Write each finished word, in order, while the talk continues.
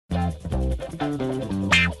Oh,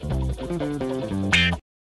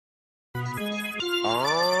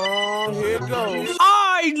 here it goes.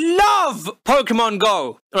 I love Pokemon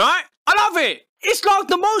Go, right? I love it. It's like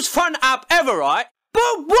the most fun app ever, right?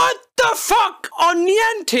 But what the fuck are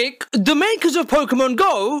Niantic, the makers of Pokemon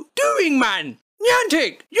Go, doing, man?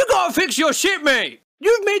 Niantic, you gotta fix your shit, mate.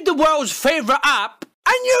 You've made the world's favorite app,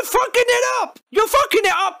 and you're fucking it up. You're fucking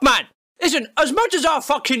it up, man. Listen, as much as I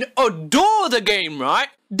fucking adore the game, right?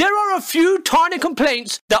 There are a few tiny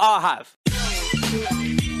complaints that I have.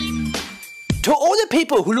 To all the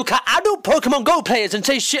people who look at adult Pokemon Go players and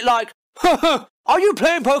say shit like, haha, are you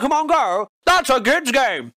playing Pokemon Go? That's a kid's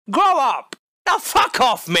game. Grow up. Now fuck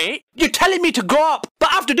off, mate. You're telling me to grow up,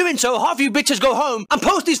 but after doing so, half you bitches go home and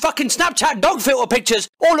post these fucking Snapchat dog filter pictures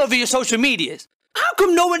all over your social medias. How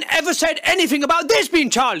come no one ever said anything about this being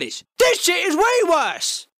childish? This shit is way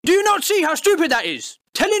worse. Do you not see how stupid that is?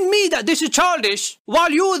 Telling me that this is childish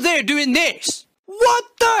while you're there doing this. What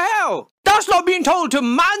the hell? That's like being told to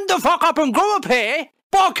man the fuck up and grow up here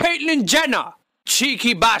by Caitlyn Jenner.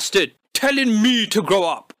 Cheeky bastard. Telling me to grow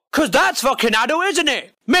up. Cause that's fucking adult, isn't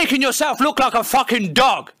it? Making yourself look like a fucking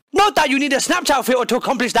dog. Not that you need a Snapchat filter to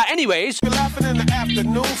accomplish that anyways. You're laughing in the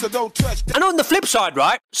afternoon, so don't touch that. And on the flip side,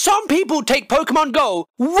 right? Some people take Pokemon Go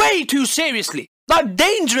way too seriously. Like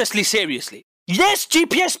dangerously seriously. Yes,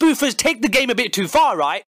 GPS spoofers take the game a bit too far,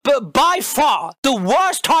 right? But by far, the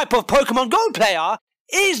worst type of Pokemon Go player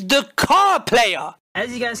is the car player.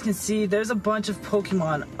 As you guys can see, there's a bunch of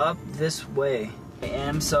Pokemon up this way.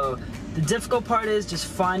 And so the difficult part is just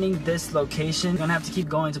finding this location. You're gonna have to keep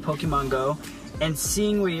going to Pokemon Go and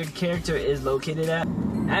seeing where your character is located at.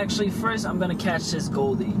 Actually, first I'm gonna catch this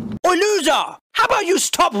Goldie. Oi, loser! How about you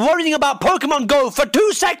stop worrying about Pokemon Go for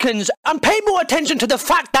 2 seconds and pay more attention to the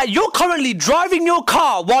fact that you're currently driving your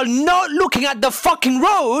car while not looking at the fucking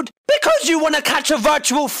road because you want to catch a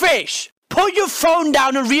virtual fish. Put your phone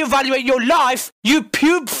down and reevaluate your life, you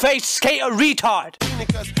pube-faced skater retard.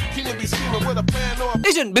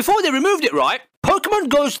 Listen, before they removed it, right, Pokemon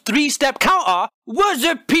Go's 3-step counter was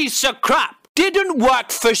a piece of crap. Didn't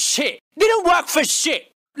work for shit. Didn't work for shit.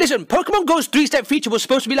 Listen, Pokemon Go's 3-step feature was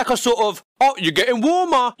supposed to be like a sort of, oh, you're getting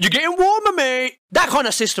warmer, mate. That kind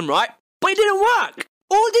of system, right? But it didn't work.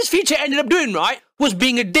 All this feature ended up doing, right, was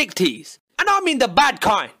being a dick tease. And I mean the bad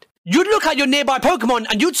kind. You'd look at your nearby Pokemon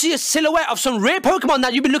and you'd see a silhouette of some rare Pokemon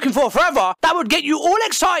that you've been looking for forever that would get you all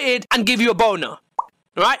excited and give you a boner.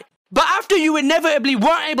 Right? But after you inevitably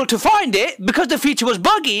weren't able to find it because the feature was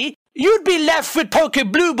buggy, you'd be left with Poke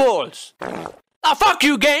Blue Balls. Ah, fuck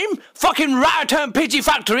you, game. Fucking Rattata Pidgey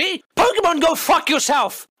Factory. Pokemon Go fuck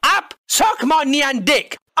yourself. App, suck my Nian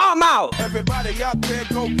dick. I'm out. Everybody out there,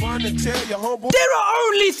 go run and tell your homeboy. There are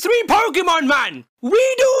only 3 Pokemon, man.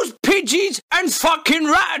 Weedles, Pidgeys, and fucking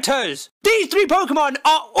Rattatas. These 3 Pokemon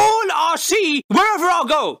are all RC wherever I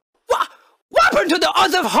go. What happened to the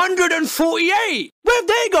other 148? Where have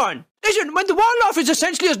they gone? Listen, when the wildlife is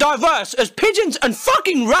essentially as diverse as pigeons and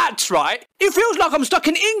fucking rats, right? It feels like I'm stuck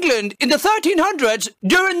in England in the 1300s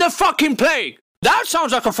during the fucking plague. That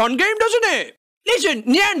sounds like a fun game, doesn't it? Listen,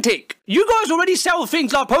 Niantic, you guys already sell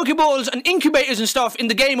things like Pokeballs and incubators and stuff in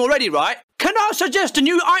the game already, right? Can I suggest a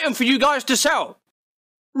new item for you guys to sell?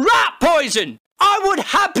 Rat poison! I would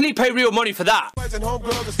happily pay real money for that.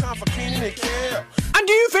 And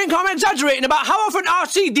do you think I'm exaggerating about how often I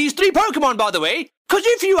see these 3 Pokemon, by the way? Because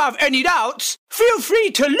if you have any doubts, feel free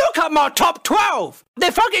to look at my top 12.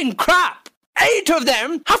 They're fucking crap. 8 of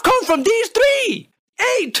them have come from these 3.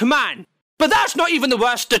 8, man. But that's not even the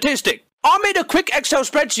worst statistic. I made a quick Excel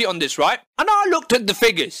spreadsheet on this, right? And I looked at the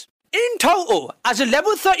figures. In total, as a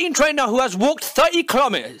level 13 trainer who has walked 30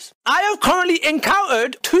 kilometers, I have currently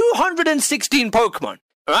encountered 216 Pokemon,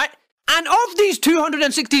 right? And of these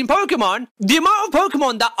 216 Pokemon, the amount of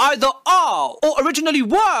Pokemon that either are or originally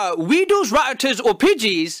were Weedles, Rattatas, or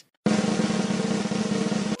Pidgeys,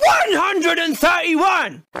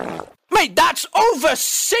 131! Mate, that's over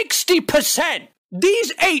 60%!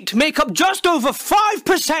 These 8 make up just over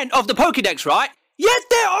 5% of the Pokédex, right? Yet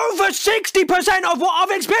they're over 60% of what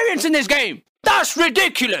I've experienced in this game! That's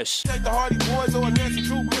ridiculous!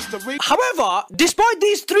 However, despite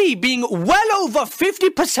these 3 being well over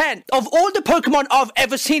 50% of all the Pokemon I've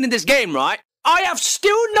ever seen in this game, right? I have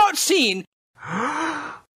still not seen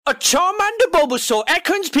a Charmander, Bulbasaur,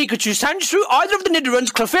 Ekans, Pikachu, Sandshrew, either of the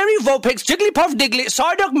Nidorans, Clefairy, Vulpix, Jigglypuff, Diglett,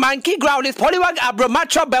 Psyduck, Mankey, Growlithe, Poliwag, Abra,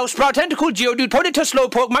 Machop, Bellsprout, Tentacle, Geodude, Ponyta,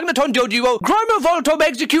 Slowpoke, Magneton, Doduo, Grimer, Voltorb,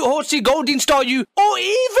 Execute, Horsey, Goldeen, Staryu, or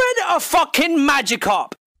even a fucking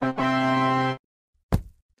Magikarp.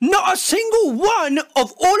 Not a single one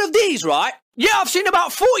of all of these, right? Yeah, I've seen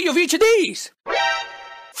about 40 of each of these.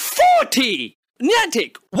 40!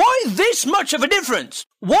 Niantic, why this much of a difference?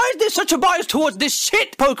 Why is there such a bias towards this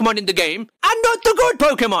shit Pokemon in the game and not the good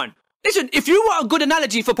Pokemon? Listen, if you want a good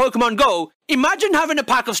analogy for Pokemon Go, imagine having a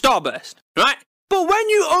pack of Starburst, right? But when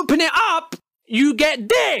you open it up, you get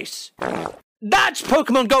this. That's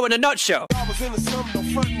Pokemon Go in a nutshell.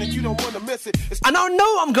 And I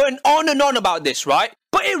know I'm going on and on about this, right?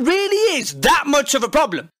 But it really is that much of a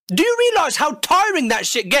problem. Do you realise how tiring that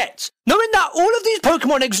shit gets? Knowing that all of these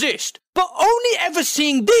Pokemon exist, but only ever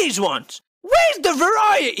seeing these ones. Where's the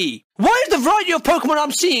variety? Why is the variety of Pokemon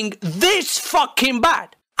I'm seeing this fucking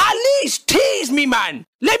bad? At least tease me, man.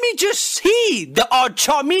 Let me just see the odd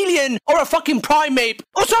Charmeleon or a fucking Primeape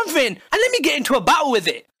or something, and let me get into a battle with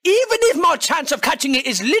it. Even if my chance of catching it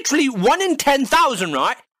is literally 1 in 10,000,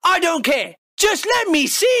 right? I don't care. Just let me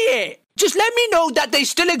see it. Just let me know that they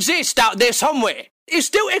still exist out there somewhere. It's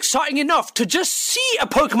still exciting enough to just see a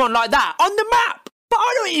Pokemon like that on the map. But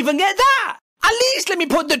I don't even get that. At least let me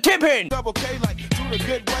put the tip in.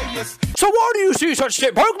 So why do you see such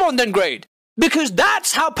shit Pokemon then, Grade? Because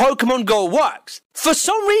that's how Pokemon Go works. For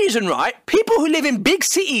some reason, right, people who live in big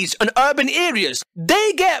cities and urban areas,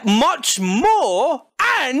 they get much more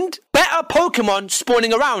and better Pokemon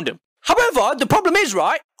spawning around them. However, the problem is,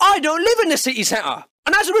 right, I don't live in the city centre.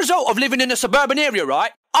 And as a result of living in a suburban area,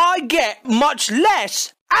 right, I get much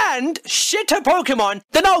less and shitter Pokemon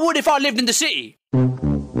than I would if I lived in the city.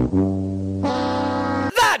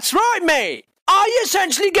 That's right, mate. I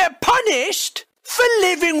essentially get punished for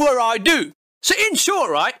living where I do. So in short,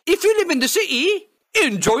 right, if you live in the city,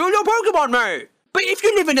 enjoy all your Pokemon, mate. But if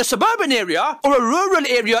you live in a suburban area or a rural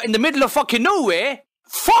area in the middle of fucking nowhere,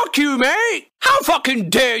 fuck you, mate. How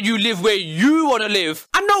fucking dare you live where you want to live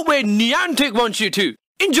and not where Niantic wants you to.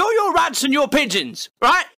 Enjoy your rats and your pigeons,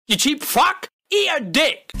 right? You cheap fuck. Eat a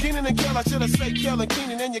dick.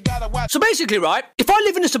 So basically, right, if I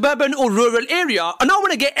live in a suburban or rural area and I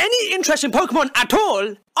want to get any interest in Pokemon at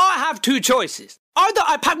all, I have two choices. Either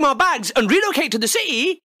I pack my bags and relocate to the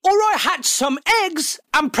city, or I hatch some eggs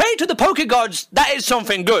and pray to the Poké Gods that it's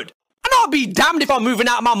something good. And I'll be damned if I'm moving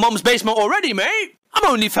out of my mum's basement already, mate. I'm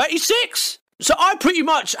only 36. So I pretty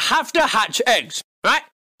much have to hatch eggs, right?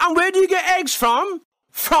 And where do you get eggs from?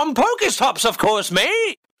 From Pokestops, of course,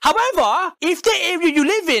 mate. However, if the area you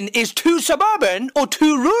live in is too suburban or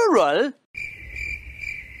too rural,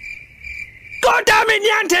 God damn it,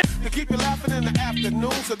 Niantic! Keep you laughing in the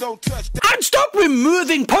afternoon, so don't touch that. And stop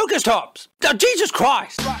removing Pokestops! Jesus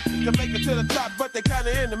Christ!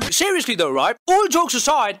 Seriously though, right? All jokes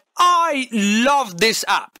aside, I love this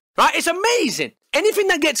app. Right? It's amazing. Anything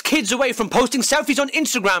that gets kids away from posting selfies on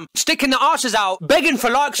Instagram, sticking their arses out, begging for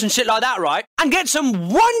likes and shit like that, right? And gets them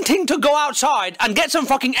wanting to go outside and get some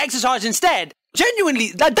fucking exercise instead.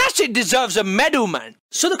 Genuinely, that shit deserves a medal, man.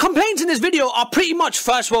 So the complaints in this video are pretty much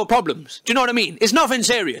first world problems. Do you know what I mean? It's nothing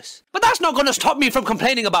serious. But that's not gonna stop me from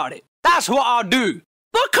complaining about it. That's what I'll do.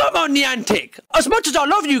 But come on, Niantic. As much as I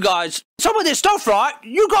love you guys, some of this stuff, right?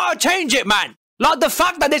 You gotta change it, man. Like the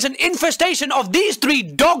fact that there's an infestation of these 3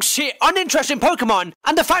 dog shit uninteresting Pokemon,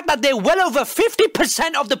 and the fact that they're well over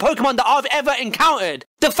 50% of the Pokemon that I've ever encountered.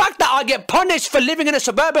 The fact that I get punished for living in a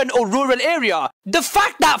suburban or rural area. The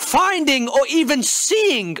fact that finding or even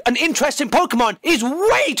seeing an interesting Pokemon is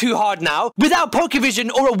way too hard now without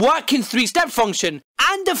Pokevision or a working 3-step function.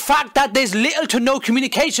 And the fact that there's little to no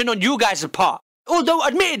communication on you guys' part. Although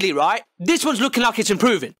admittedly, right, this one's looking like it's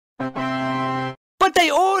improving. But they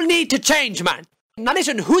all need to change, man. Now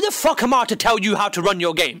listen, who the fuck am I to tell you how to run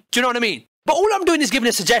your game? Do you know what I mean? But all I'm doing is giving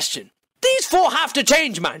a suggestion. These 4 have to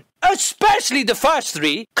change, man. Especially the first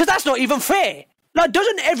 3, because that's not even fair. Like,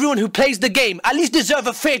 doesn't everyone who plays the game at least deserve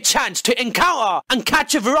a fair chance to encounter and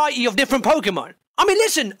catch a variety of different Pokemon? I mean,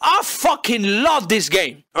 listen, I fucking love this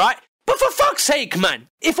game, alright? But for fuck's sake, man,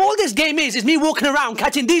 if all this game is me walking around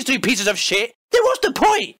catching these 3 pieces of shit, then what's the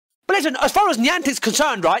point? But listen, as far as Niantic's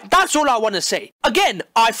concerned, right, that's all I want to say. Again,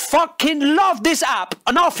 I fucking love this app,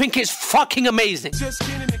 and I think it's fucking amazing.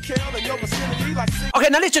 Okay,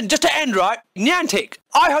 now listen, just to end, right, Niantic,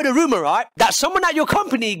 I heard a rumor, right, that someone at your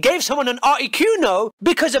company gave someone an Articuno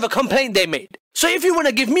because of a complaint they made. So if you want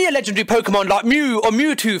to give me a legendary Pokemon like Mew or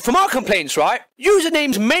Mewtwo from our complaints, right,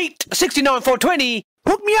 username's mate69420,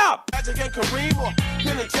 hook me up.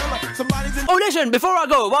 Oh, listen, before I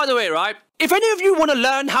go, by the way, right, if any of you want to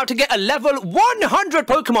learn how to get a level 100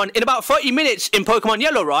 Pokemon in about 30 minutes in Pokemon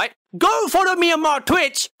Yellow, right, go follow me on my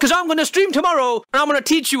Twitch, because I'm going to stream tomorrow and I'm going to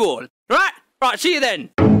teach you all, right? Right, see you then.